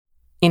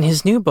In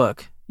his new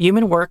book,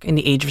 Human Work in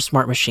the Age of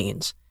Smart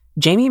Machines,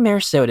 Jamie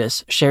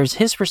Merisotis shares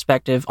his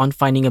perspective on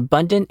finding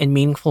abundant and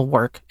meaningful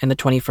work in the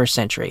 21st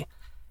century,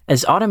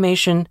 as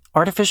automation,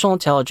 artificial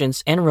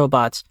intelligence, and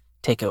robots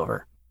take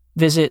over.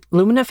 Visit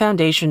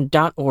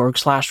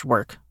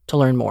luminafoundation.org/work to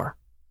learn more.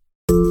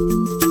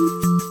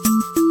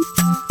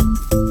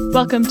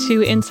 Welcome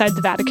to Inside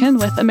the Vatican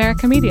with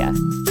America Media.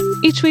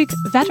 Each week,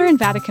 veteran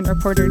Vatican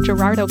reporter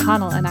Gerard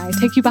O'Connell and I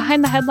take you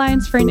behind the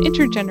headlines for an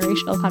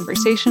intergenerational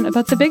conversation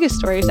about the biggest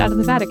stories out of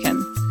the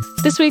Vatican.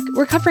 This week,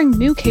 we're covering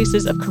new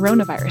cases of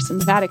coronavirus in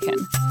the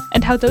Vatican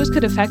and how those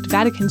could affect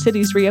Vatican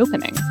City's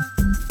reopening.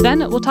 Then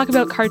we'll talk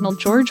about Cardinal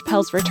George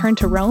Pell's return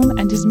to Rome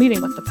and his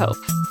meeting with the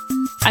Pope.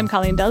 I'm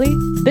Colleen Dully.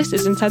 This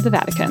is Inside the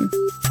Vatican.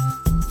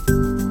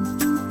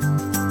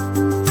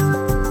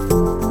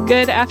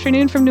 Good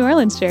afternoon from New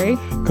Orleans, Jerry.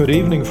 Good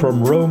evening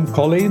from Rome,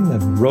 Colleen.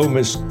 And Rome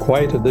is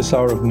quiet at this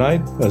hour of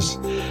night as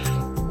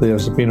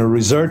there's been a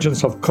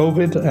resurgence of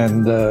COVID,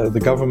 and the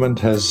government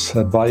has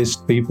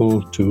advised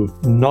people to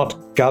not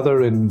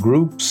gather in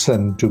groups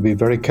and to be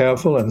very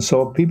careful. And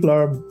so people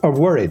are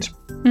worried.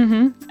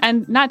 Mm-hmm.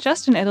 And not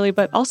just in Italy,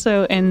 but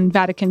also in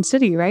Vatican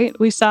City, right?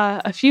 We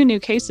saw a few new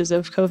cases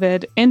of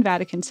COVID in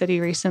Vatican City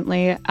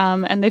recently,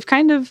 and they've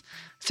kind of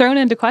thrown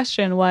into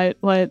question what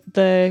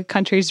the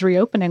country's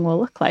reopening will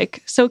look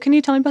like. So can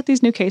you tell me about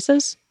these new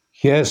cases?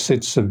 Yes,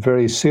 it's a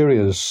very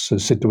serious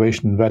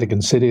situation in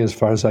Vatican City as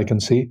far as I can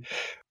see.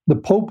 The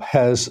Pope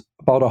has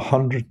about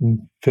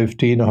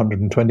 115,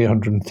 120,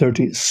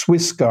 130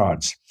 Swiss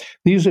guards.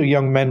 These are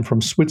young men from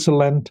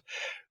Switzerland,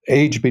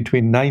 aged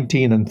between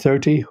 19 and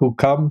 30, who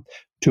come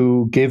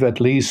to give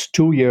at least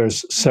 2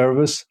 years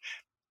service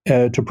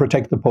to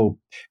protect the Pope.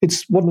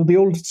 It's one of the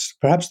oldest,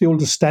 perhaps the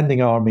oldest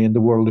standing army in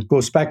the world. It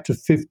goes back to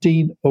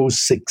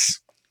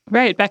 1506.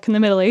 Right, back in the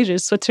Middle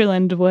Ages,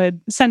 Switzerland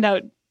would send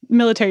out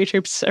military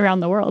troops around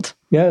the world.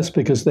 Yes,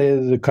 because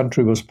the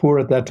country was poor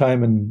at that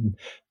time and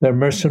their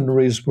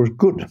mercenaries were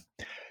good.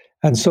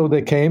 And so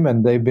they came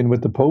and they've been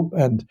with the Pope.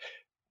 And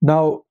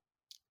now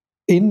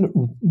in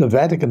the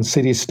Vatican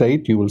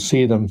city-state, you will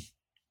see them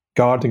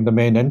guarding the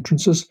main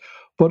entrances,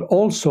 but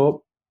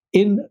also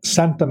in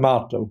Santa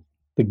Marta,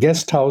 the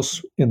guest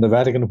house in the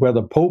Vatican where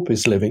the Pope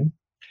is living.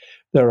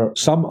 There are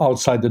some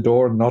outside the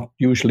door, not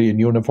usually in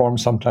uniform,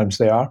 sometimes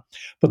they are,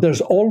 but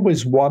there's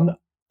always one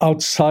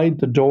outside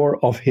the door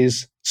of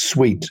his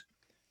suite.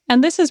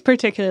 And this is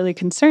particularly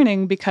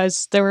concerning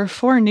because there were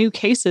 4 new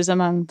cases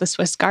among the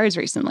Swiss guards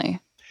recently.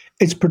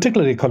 It's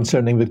particularly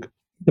concerning that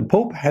the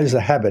Pope has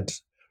a habit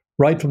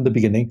right from the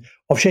beginning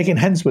of shaking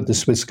hands with the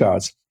Swiss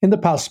guards. In the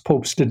past,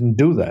 popes didn't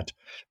do that,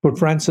 but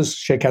Francis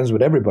shake hands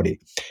with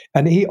everybody.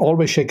 And he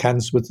always shake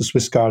hands with the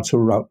Swiss guards who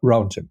are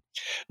around him.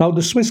 Now,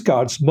 the Swiss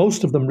guards,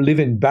 most of them live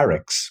in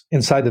barracks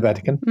inside the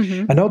Vatican.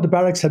 Mm-hmm. And now the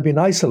barracks have been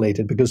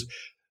isolated because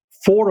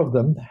 4 of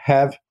them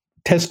have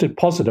tested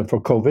positive for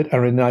COVID and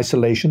are in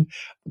isolation.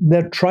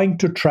 They're trying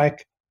to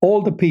track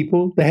all the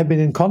people they have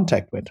been in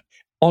contact with.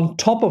 On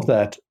top of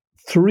that,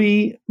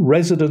 3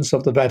 residents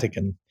of the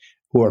Vatican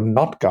who are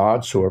not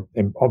guards, who are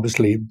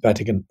obviously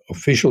Vatican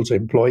officials or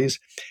employees,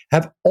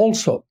 have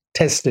also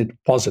tested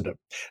positive.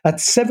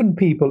 That's 7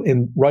 people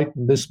right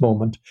in this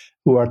moment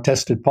who are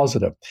tested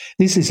positive.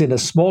 This is in a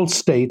small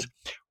state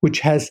which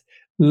has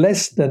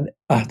less than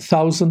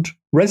 1,000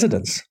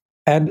 residents.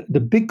 And the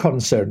big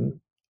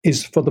concern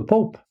is for the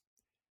Pope,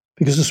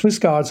 because the Swiss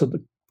guards are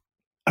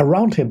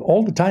around him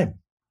all the time.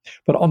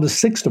 But on the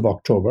 6th of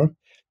October,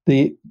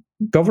 the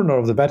governor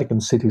of the Vatican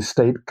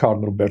City-State,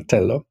 Cardinal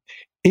Bertello,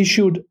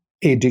 issued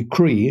a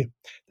decree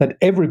that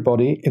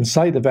everybody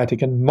inside the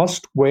Vatican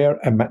must wear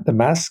the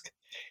mask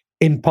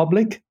in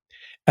public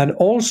and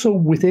also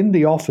within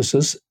the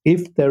offices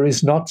if there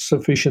is not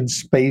sufficient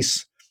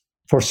space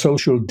for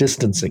social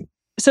distancing.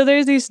 So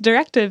there's these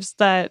directives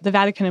that the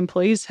Vatican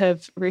employees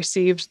have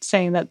received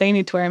saying that they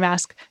need to wear a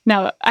mask.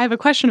 Now, I have a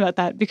question about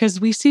that because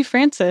we see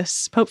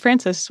Pope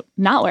Francis,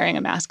 not wearing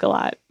a mask a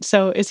lot.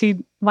 So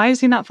why is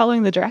he not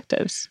following the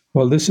directives?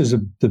 Well, this is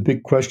the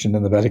big question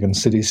in the Vatican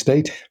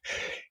City-State.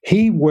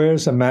 He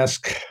wears a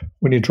mask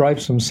when he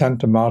drives from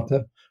Santa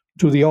Marta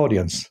to the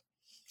audience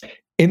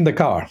in the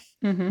car.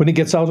 Mm-hmm. When he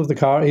gets out of the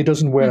car, he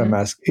doesn't wear a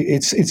mask.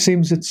 It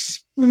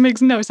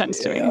makes no sense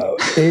to me.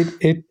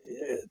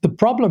 The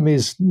problem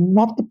is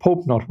not the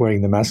Pope not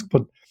wearing the mask,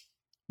 but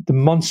the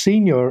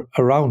Monsignor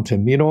around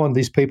him. You know, on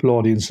these papal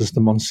audiences,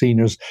 the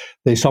Monsignors,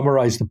 they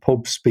summarize the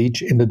Pope's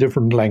speech in the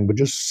different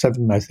languages,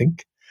 7, I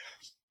think.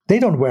 They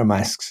don't wear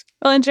masks.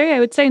 Well, and Jerry, I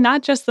would say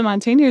not just the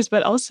Monsignors,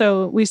 but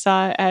also we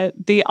saw at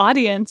the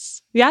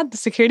audience, the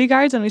security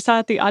guards, and we saw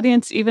at the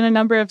audience even a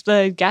number of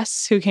the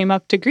guests who came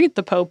up to greet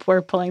the Pope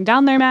were pulling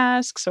down their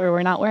masks or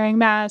were not wearing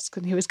masks,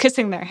 and he was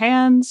kissing their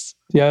hands.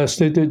 Yes,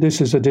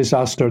 this is a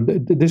disaster.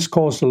 This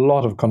caused a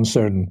lot of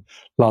concern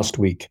last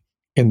week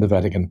in the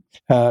Vatican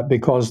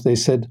because they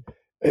said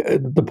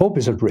the Pope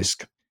is at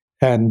risk.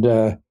 And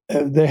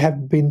there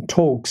have been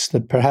talks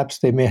that perhaps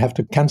they may have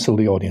to cancel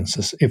the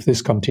audiences if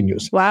this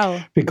continues.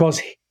 Wow.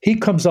 Because he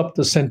comes up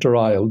the center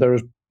aisle. There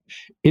is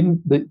in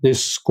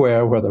this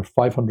square where there are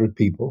 500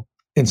 people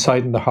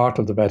inside in the heart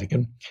of the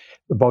Vatican,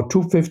 about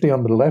 250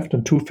 on the left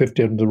and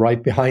 250 on the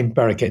right behind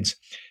barricades.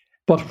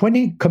 But when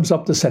he comes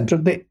up the center,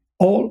 they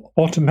all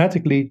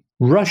automatically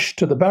rush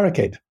to the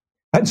barricade.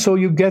 And so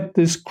you get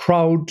this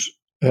crowd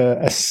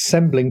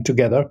assembling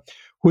together,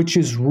 which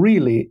is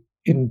really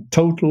in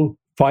total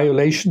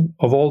violation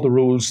of all the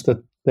rules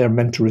that they're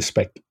meant to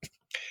respect.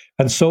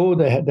 And so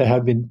there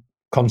have been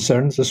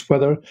concerns as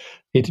whether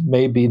it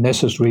may be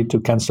necessary to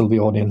cancel the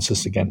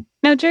audiences again.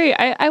 Now, Jerry,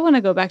 I want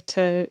to go back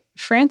to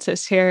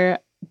Francis here.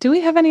 Do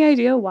we have any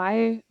idea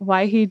why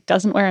he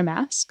doesn't wear a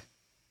mask?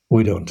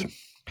 We don't.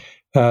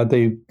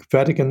 The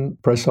Vatican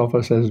press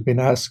office has been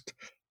asked.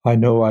 I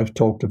know I've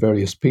talked to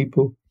various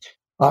people.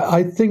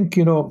 I think,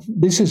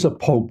 this is a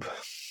pope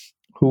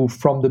who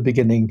from the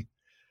beginning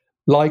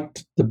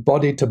liked the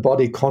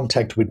body-to-body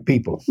contact with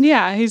people.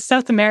 Yeah, he's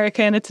South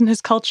American. It's in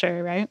his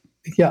culture, right?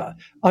 Yeah.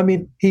 I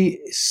mean, he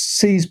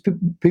sees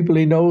people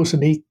he knows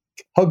and he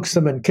hugs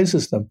them and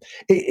kisses them.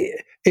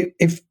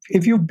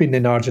 If you've been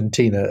in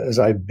Argentina, as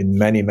I've been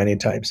many, many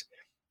times,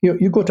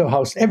 you go to a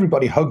house,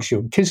 everybody hugs you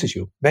and kisses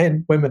you,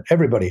 men, women,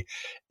 everybody.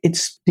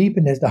 It's deep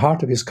in the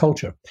heart of his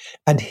culture.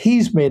 And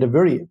he's made a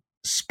very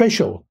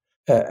special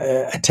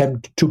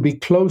attempt to be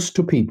close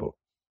to people.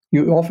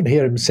 You often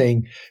hear him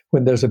saying,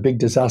 when there's a big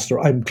disaster,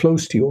 I'm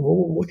close to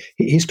you.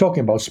 He's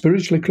talking about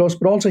spiritually close,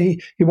 but also he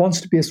wants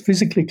to be as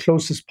physically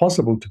close as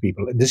possible to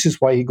people. And this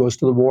is why he goes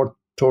to the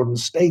war-torn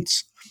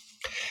states.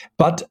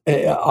 But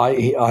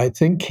I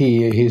think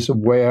he's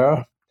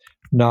aware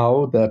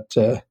now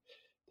that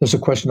there's a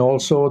question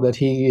also that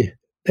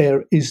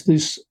there is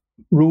this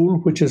rule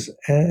which is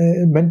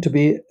meant to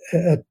be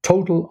a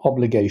total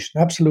obligation,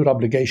 absolute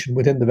obligation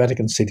within the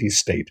Vatican City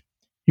state.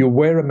 You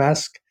wear a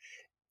mask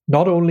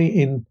not only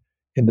in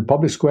the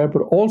public square,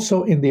 but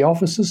also in the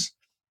offices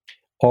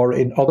or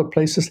in other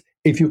places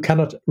if you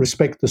cannot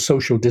respect the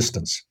social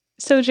distance.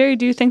 So, Jerry,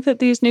 do you think that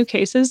these new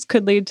cases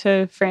could lead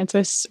to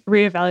Francis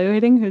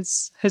reevaluating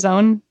his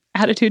own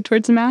attitude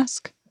towards the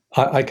mask?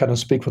 I cannot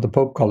speak for the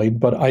Pope, Colleen,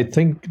 but I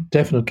think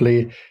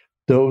definitely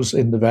those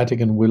in the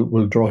Vatican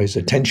will draw his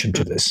attention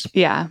to this.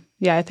 Yeah,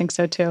 I think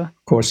so too.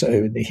 Of course,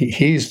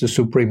 he's the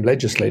supreme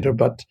legislator,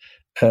 but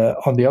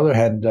on the other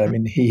hand, I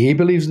mean, he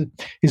believes that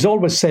he's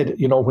always said,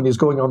 when he's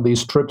going on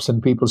these trips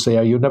and people say,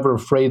 are you never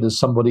afraid that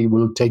somebody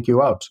will take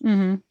you out?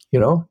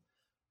 Mm-hmm.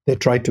 They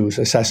tried to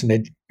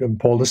assassinate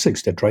Paul VI.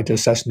 They tried to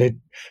assassinate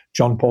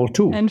John Paul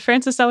II. And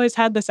Francis always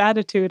had this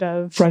attitude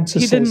of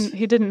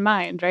he didn't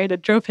mind, right?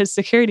 It drove his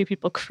security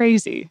people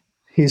crazy.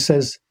 He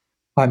says,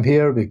 I'm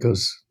here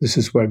because this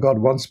is where God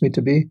wants me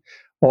to be.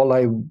 All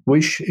I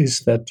wish is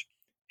that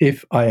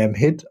if I am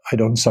hit, I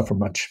don't suffer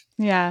much.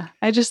 Yeah,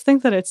 I just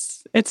think that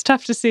it's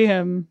tough to see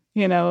him,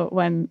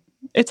 when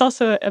it's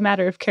also a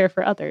matter of care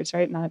for others,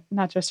 right?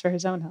 Not just for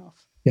his own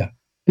health. Yeah.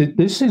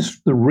 This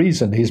is the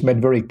reason he's made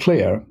very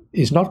clear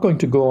he's not going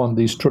to go on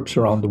these trips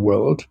around the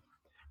world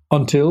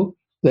until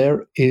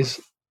there is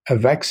a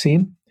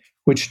vaccine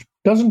which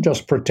doesn't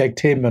just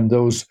protect him and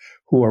those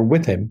who are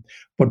with him,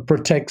 but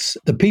protects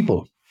the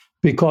people.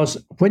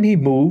 Because when he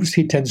moves,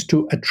 he tends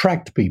to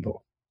attract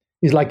people.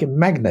 He's like a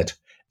magnet.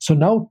 So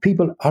now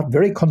people are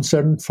very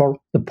concerned for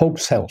the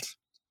Pope's health.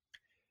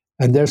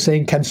 And they're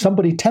saying, can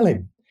somebody tell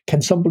him?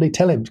 Can somebody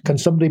tell him? Can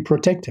somebody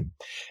protect him?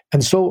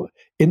 And so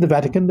in the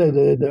Vatican,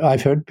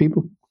 I've heard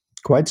people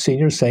quite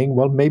senior saying,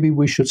 well, maybe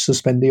we should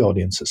suspend the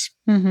audiences.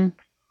 Mm-hmm.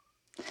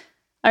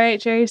 All right,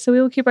 Jerry. So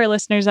we will keep our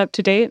listeners up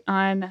to date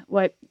on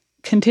what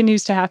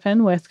continues to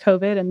happen with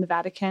COVID and the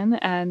Vatican,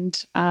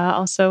 and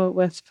also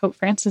with Pope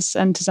Francis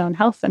and his own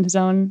health and his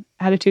own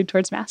attitude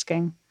towards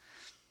masking.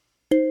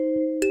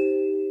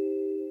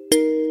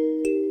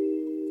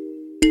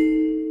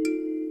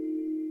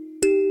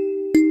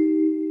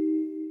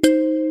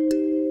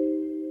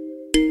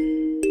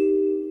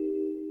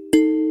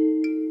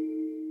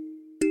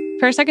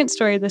 For our second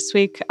story this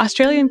week,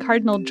 Australian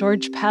Cardinal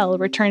George Pell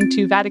returned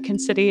to Vatican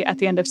City at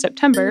the end of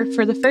September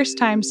for the first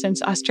time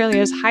since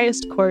Australia's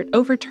highest court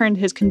overturned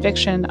his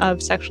conviction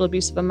of sexual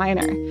abuse of a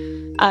minor.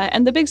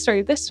 And the big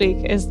story this week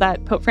is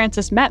that Pope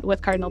Francis met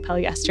with Cardinal Pell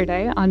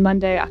yesterday, on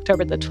Monday,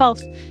 October the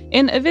 12th,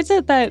 in a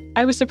visit that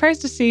I was surprised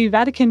to see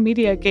Vatican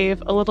media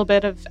gave a little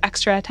bit of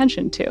extra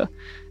attention to.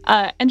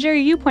 And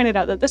Jerry, you pointed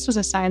out that this was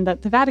a sign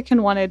that the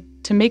Vatican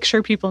wanted to make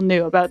sure people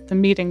knew about the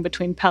meeting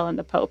between Pell and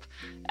the Pope.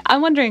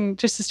 I'm wondering,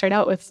 just to start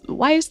out with,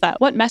 why is that?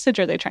 What message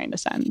are they trying to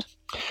send?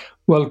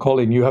 Well,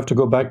 Colin, you have to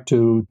go back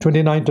to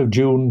 29th of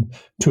June,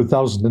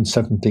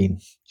 2017.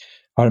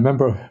 I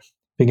remember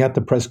being at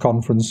the press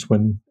conference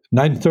when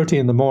 9:30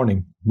 in the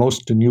morning,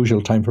 most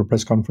unusual time for a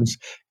press conference,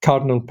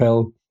 Cardinal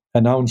Pell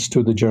announced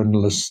to the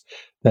journalists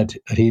that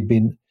he'd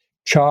been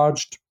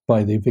charged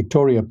by the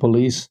Victoria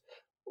Police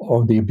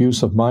of the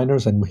abuse of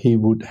minors, and he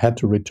had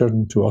to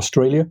return to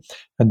Australia,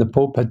 and the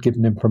Pope had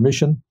given him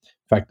permission.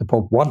 In fact, the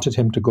Pope wanted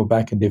him to go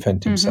back and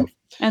defend himself.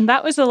 Mm-hmm. And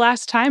that was the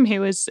last time he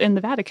was in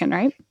the Vatican,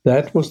 right?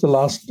 That was the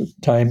last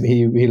time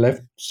he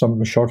left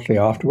shortly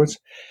afterwards.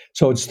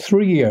 So it's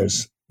 3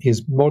 years.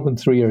 He's more than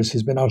 3 years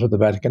he's been out of the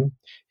Vatican.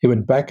 He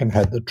went back and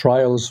had the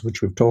trials,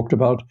 which we've talked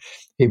about.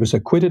 He was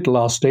acquitted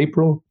last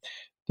April.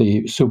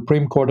 the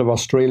Supreme Court of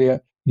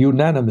Australia,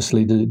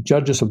 unanimously, the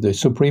judges of the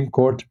Supreme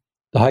Court,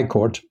 the High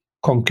Court,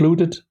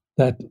 concluded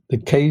that the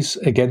case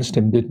against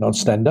him did not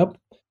stand up.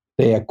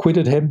 They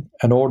acquitted him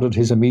and ordered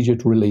his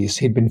immediate release.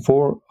 He'd been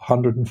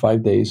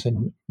 405 days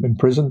in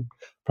prison,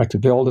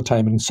 practically all the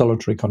time in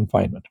solitary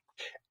confinement.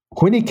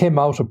 When he came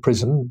out of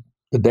prison,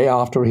 the day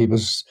after, he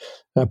was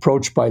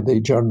approached by the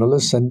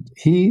journalists, and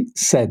he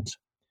said,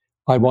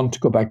 "I want to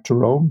go back to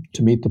Rome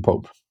to meet the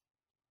Pope."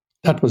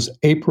 That was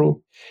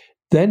April.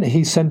 Then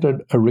he sent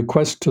a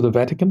request to the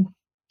Vatican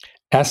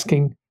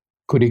asking,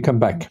 could he come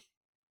back?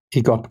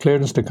 He got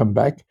clearance to come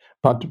back,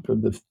 but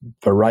the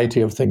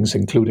variety of things,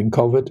 including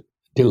COVID,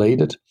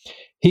 delayed it.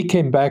 He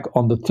came back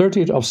on the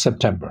 30th of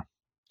September,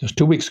 just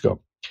 2 weeks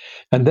ago.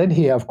 And then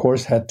he, of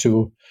course, had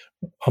to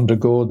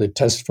undergo the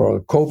test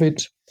for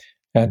COVID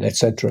and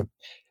etc.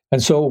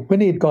 And so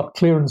when he had got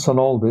clearance on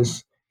all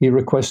this, he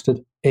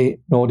requested an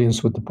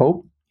audience with the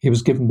Pope. He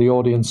was given the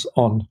audience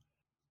on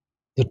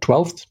the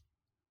 12th.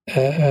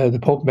 The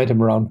Pope met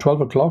him around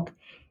 12 o'clock.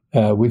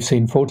 We've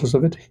seen photos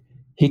of it.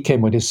 He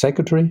came with his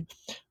secretary.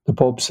 The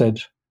Pope said,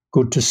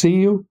 "Good to see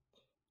you.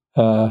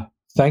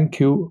 Thank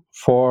you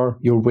for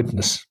your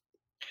witness."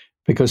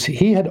 Because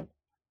he had,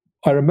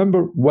 I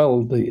remember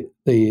well, the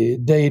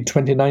day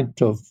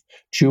 29th of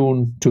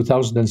June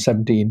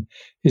 2017,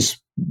 his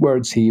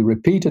words he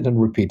repeated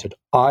and repeated,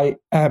 "I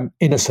am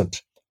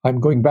innocent. I'm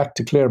going back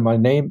to clear my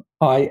name.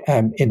 I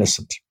am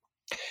innocent."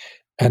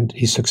 And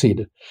he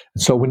succeeded.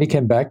 And so when he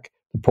came back,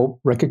 the Pope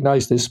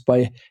recognized this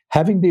by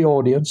having the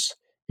audience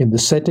in the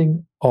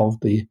setting of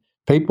the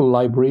Papal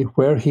Library,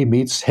 where he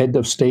meets head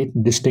of state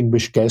and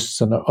distinguished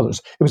guests and others.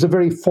 It was a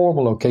very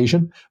formal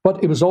occasion,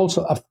 but it was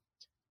also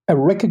a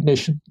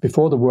recognition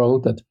before the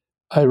world that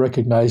I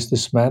recognize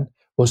this man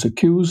was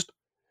accused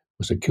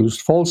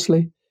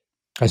falsely,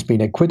 has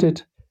been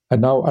acquitted,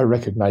 and now I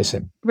recognize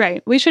him.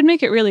 Right. We should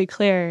make it really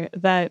clear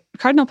that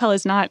Cardinal Pell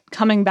is not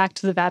coming back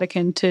to the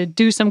Vatican to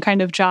do some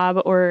kind of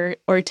job or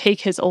take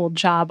his old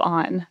job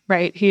on,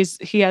 right?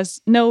 He has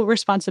no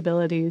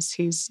responsibilities.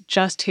 He's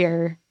just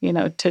here,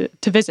 to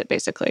visit,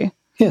 basically.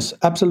 Yes,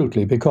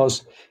 absolutely,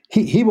 because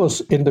he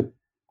was in the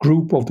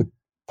group of the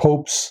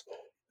Pope's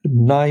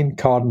 9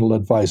 cardinal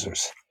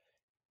advisors.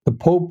 The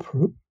Pope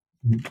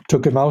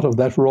took him out of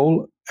that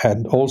role,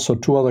 and also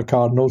 2 other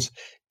cardinals,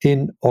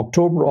 in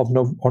October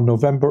or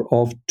November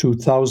of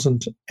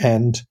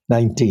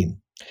 2019.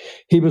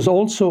 He was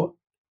also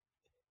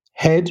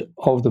head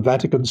of the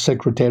Vatican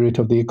Secretariat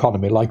of the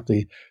Economy, like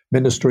the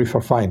Ministry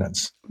for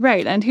Finance.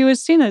 Right, and he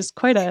was seen as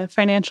quite a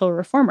financial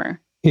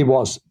reformer. He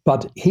was,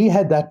 but he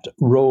had that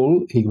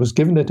role, he was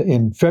given it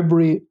in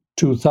February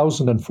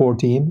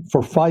 2014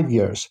 for 5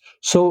 years.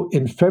 So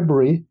in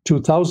February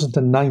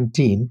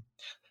 2019,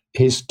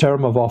 his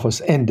term of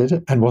office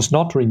ended and was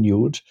not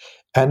renewed.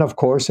 And of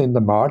course, in the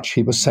March,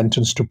 he was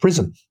sentenced to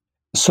prison.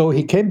 So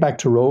he came back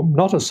to Rome,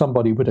 not as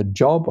somebody with a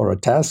job or a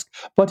task,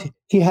 but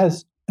he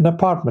has an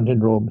apartment in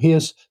Rome. He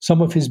has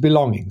some of his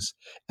belongings.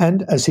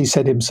 And as he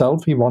said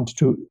himself, he wanted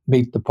to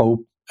meet the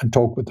Pope and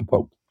talk with the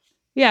Pope.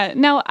 Yeah.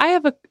 Now, I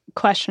have a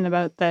question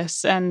about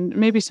this, and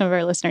maybe some of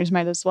our listeners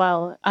might as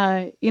well.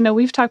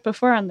 We've talked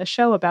before on the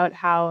show about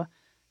how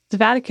the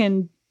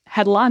Vatican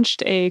had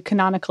launched a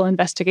canonical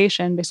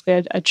investigation,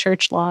 basically a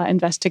church law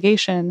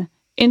investigation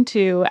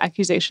into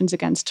accusations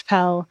against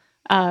Pell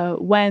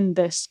when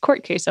this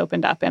court case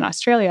opened up in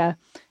Australia.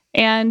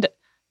 And,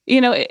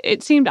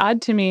 it seemed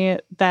odd to me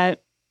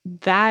that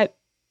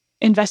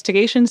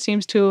investigation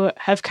seems to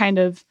have kind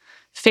of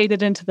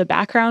faded into the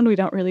background. We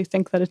don't really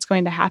think that it's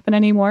going to happen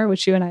anymore,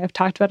 which you and I have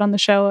talked about on the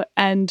show.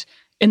 And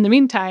in the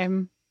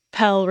meantime,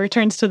 Pell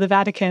returns to the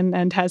Vatican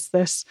and has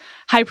this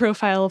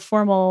high-profile,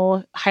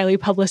 formal, highly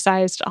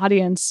publicized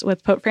audience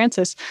with Pope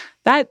Francis.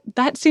 That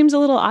seems a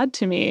little odd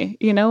to me.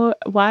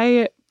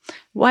 Why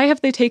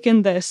have they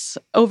taken this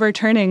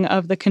overturning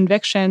of the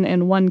conviction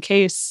in one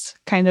case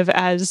kind of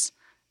as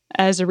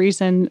a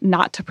reason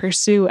not to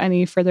pursue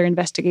any further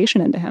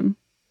investigation into him?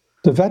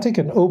 The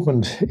Vatican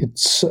opened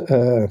its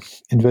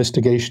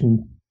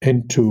investigation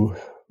into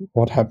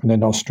what happened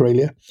in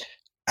Australia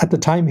at the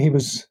time he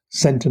was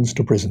sentenced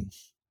to prison.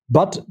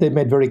 But they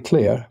made very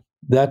clear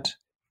that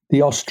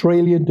the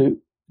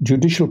Australian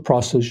judicial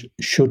process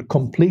should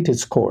complete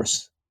its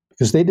course,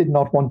 because they did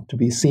not want to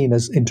be seen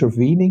as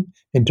interfering,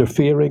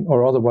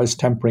 or otherwise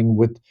tampering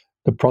with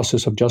the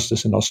process of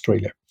justice in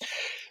Australia.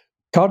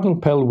 Cardinal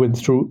Pell went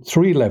through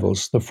 3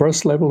 levels. The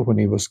first level, when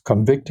he was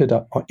convicted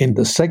in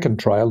the second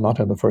trial, not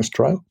in the first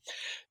trial.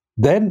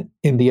 Then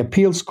in the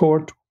appeals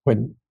court,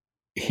 when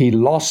he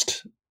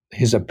lost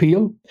his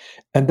appeal.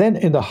 And then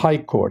in the High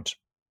Court,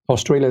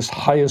 Australia's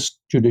highest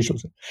judicial.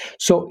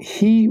 So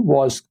he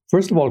was,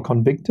 first of all,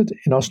 convicted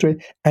in Australia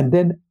and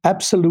then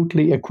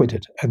absolutely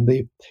acquitted. And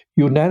the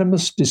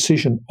unanimous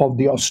decision of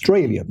the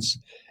Australians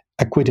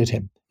acquitted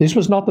him. This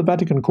was not the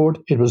Vatican court,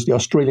 it was the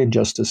Australian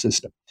justice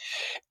system.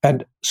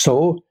 And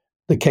so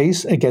the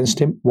case against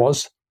him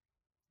was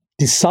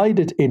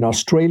decided in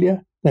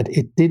Australia that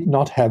it did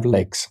not have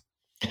legs.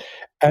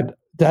 And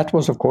that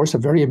was, of course, a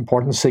very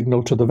important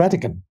signal to the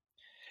Vatican.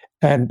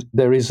 And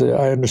there is,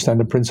 I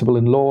understand, a principle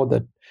in law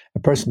that a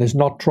person is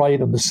not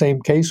tried on the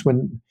same case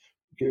when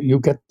you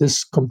get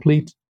this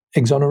complete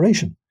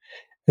exoneration.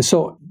 And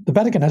so the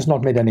Vatican has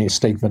not made any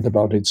statement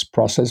about its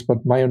process,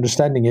 but my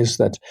understanding is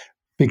that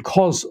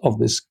because of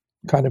this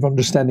kind of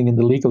understanding in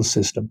the legal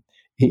system,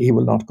 he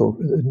will not go,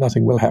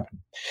 nothing will happen.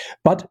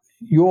 But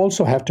you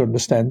also have to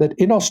understand that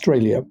in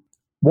Australia,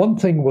 one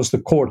thing was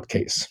the court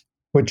case,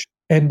 which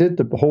ended,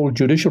 the whole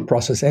judicial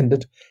process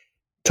ended,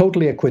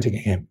 totally acquitting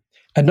him.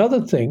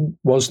 Another thing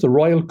was the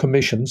Royal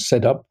Commission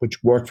set up,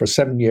 which worked for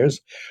 7 years,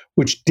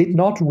 which did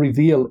not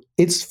reveal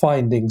its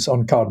findings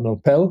on Cardinal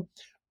Pell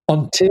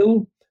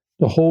until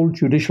the whole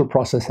judicial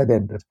process had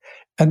ended.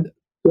 And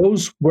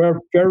those were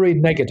very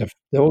negative.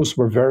 Those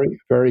were very,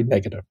 very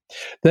negative.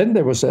 Then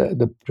there was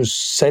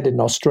said in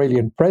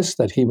Australian press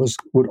that he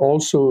would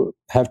also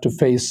have to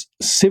face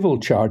civil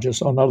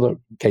charges on other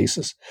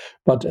cases.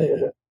 But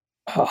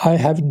I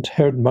haven't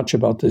heard much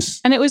about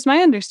this. And it was my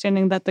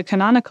understanding that the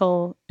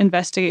canonical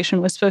investigation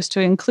was supposed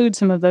to include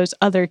some of those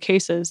other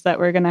cases that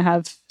were going to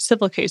have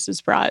civil cases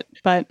brought.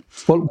 But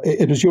well,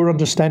 it is your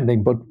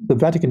understanding, but the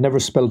Vatican never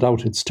spelled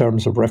out its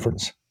terms of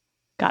reference.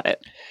 Got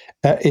it.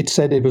 It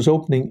said it was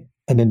opening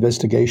an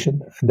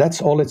investigation. And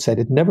that's all it said.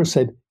 It never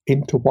said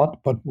into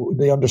what, but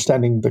the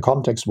understanding, the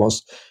context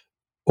was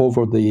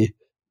over the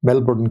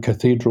Melbourne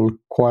Cathedral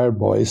choir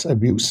boys'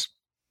 abuse.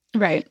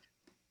 Right.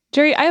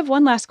 Jerry, I have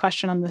one last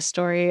question on this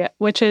story,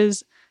 which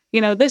is,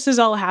 this is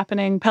all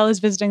happening. Pell is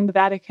visiting the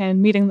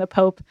Vatican, meeting the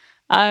Pope,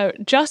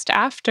 just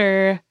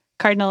after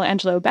Cardinal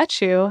Angelo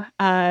Becciu,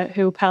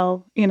 who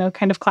Pell,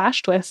 kind of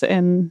clashed with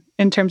in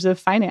terms of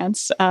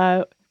finance,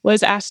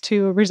 was asked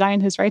to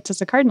resign his rights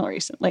as a cardinal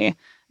recently.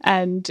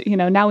 And,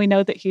 now we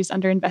know that he's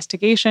under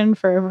investigation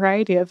for a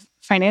variety of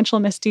financial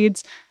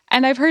misdeeds.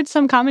 And I've heard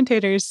some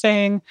commentators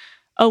saying,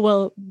 oh,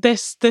 well,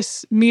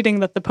 this meeting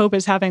that the Pope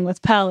is having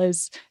with Pell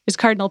is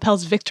Cardinal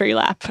Pell's victory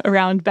lap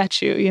around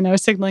Becciu,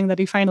 signaling that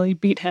he finally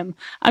beat him.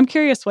 I'm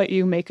curious what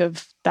you make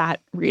of that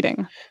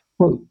reading.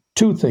 Well,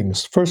 two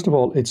things. First of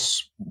all,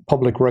 it's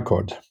public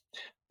record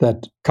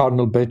that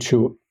Cardinal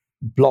Becciu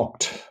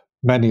blocked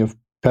many of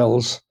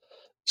Pell's,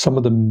 some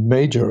of the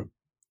major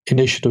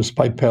initiatives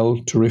by Pell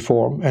to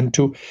reform and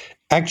to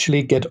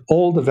actually get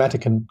all the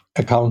Vatican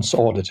accounts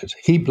audited.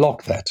 He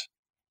blocked that.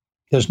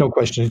 There's no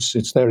question.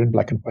 It's there in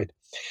black and white.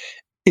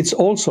 It's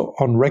also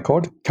on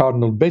record.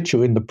 Cardinal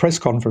Becciu, in the press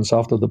conference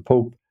after the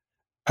Pope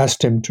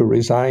asked him to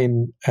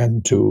resign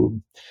and to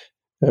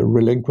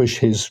relinquish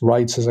his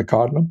rights as a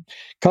cardinal,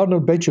 Cardinal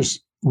Becciu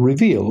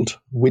revealed,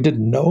 we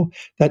didn't know,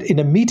 that in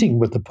a meeting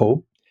with the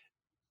Pope,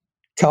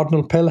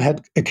 Cardinal Pell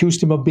had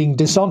accused him of being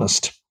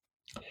dishonest.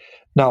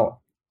 Now,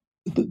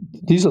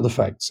 these are the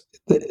facts.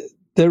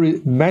 There are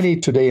many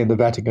today in the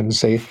Vatican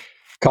say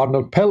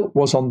Cardinal Pell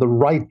was on the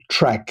right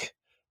track,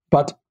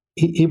 but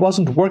he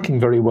wasn't working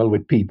very well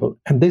with people.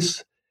 And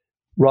this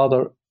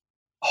rather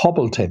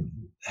hobbled him,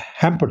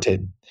 hampered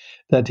him,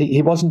 that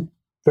he wasn't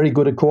very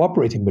good at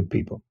cooperating with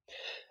people.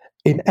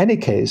 In any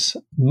case,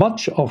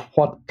 much of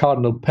what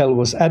Cardinal Pell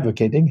was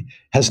advocating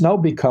has now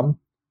become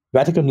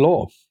Vatican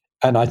law.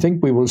 And I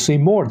think we will see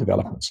more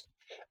developments.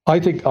 I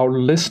think our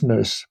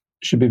listeners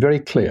should be very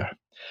clear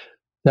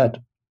that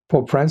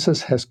Pope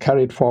Francis has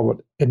carried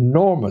forward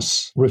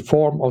enormous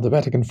reform of the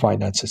Vatican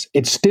finances.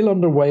 It's still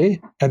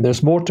underway, and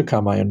there's more to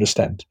come, I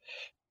understand.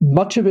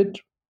 Much of it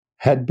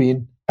had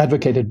been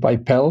advocated by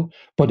Pell,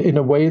 but in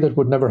a way that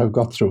would never have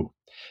got through.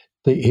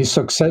 His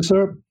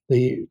successor,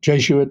 the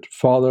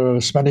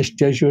Spanish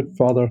Jesuit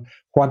Father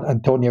Juan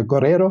Antonio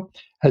Guerrero,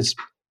 has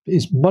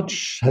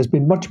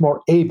been much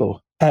more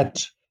able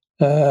at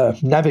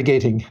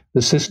navigating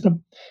the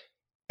system.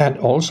 And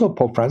also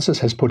Pope Francis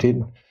has put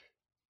in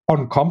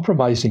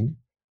uncompromising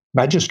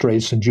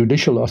magistrates and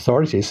judicial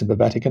authorities in the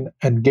Vatican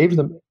and gave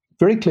them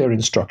very clear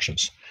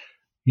instructions.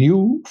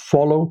 You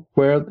follow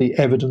where the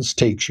evidence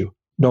takes you,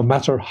 no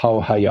matter how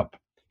high up.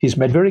 He's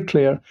made very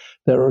clear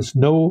there is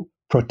no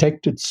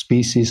protected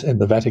species in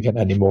the Vatican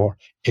anymore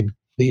in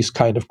these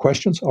kind of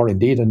questions, or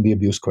indeed in the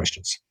abuse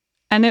questions.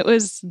 And it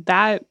was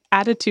that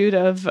attitude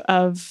of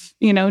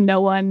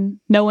no one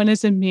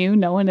is immune,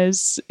 no one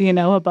is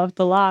above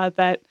the law,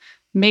 that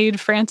made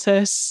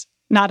Francis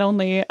not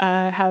only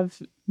have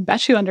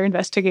Becciu under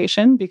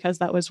investigation, because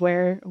that was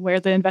where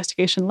the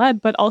investigation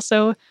led, but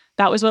also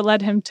that was what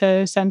led him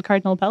to send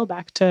Cardinal Pell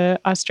back to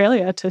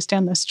Australia to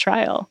stand this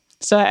trial.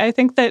 So I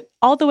think that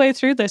all the way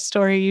through this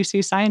story, you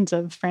see signs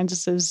of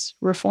Francis's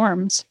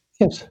reforms.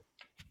 Yes.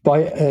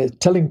 By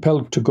telling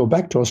Pell to go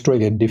back to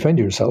Australia and defend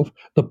yourself,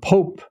 the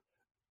Pope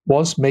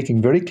was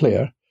making very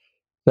clear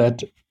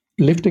that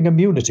lifting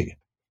immunity,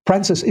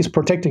 Francis is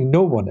protecting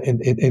no one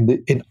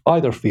in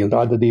either field,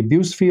 either the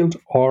abuse field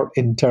or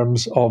in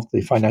terms of the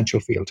financial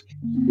field.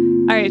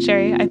 All right,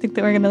 Jerry, I think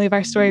that we're going to leave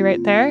our story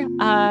right there.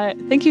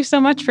 Thank you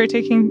so much for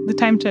taking the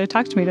time to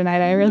talk to me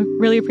tonight. I really,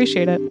 really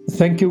appreciate it.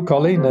 Thank you,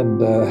 Colleen, and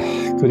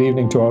good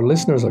evening to our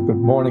listeners, or good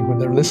morning when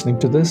they're listening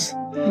to this.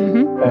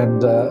 Mm-hmm.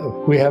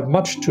 And we have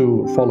much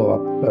to follow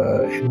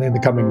up in the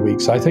coming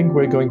weeks. I think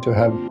we're going to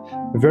have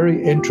a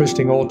very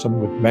interesting autumn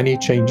with many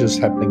changes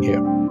happening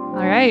here.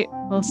 All right.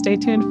 Well, stay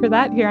tuned for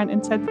that here on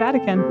Inside the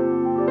Vatican.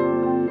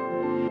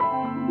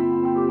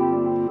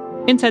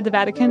 Inside the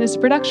Vatican is a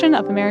production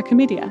of America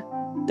Media.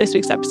 This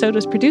week's episode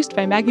was produced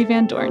by Maggie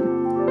Van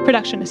Dorn.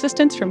 Production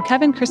assistance from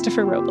Kevin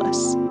Christopher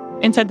Robles.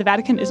 Inside the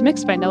Vatican is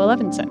mixed by Noah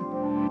Levinson.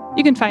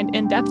 You can find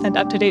in-depth and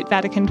up-to-date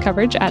Vatican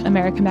coverage at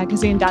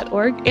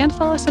americamagazine.org and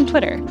follow us on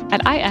Twitter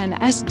at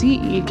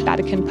INSDE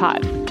Vatican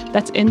Pod.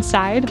 That's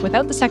inside,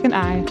 without the second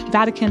I,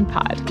 Vatican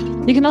Pod.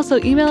 You can also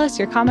email us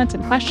your comments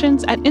and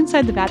questions at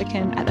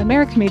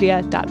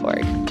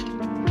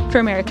insidetheVatican@americamedia.org. For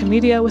America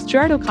Media with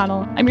Gerard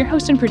O'Connell, I'm your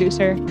host and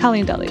producer,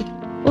 Colleen Dully.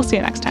 We'll see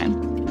you next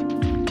time.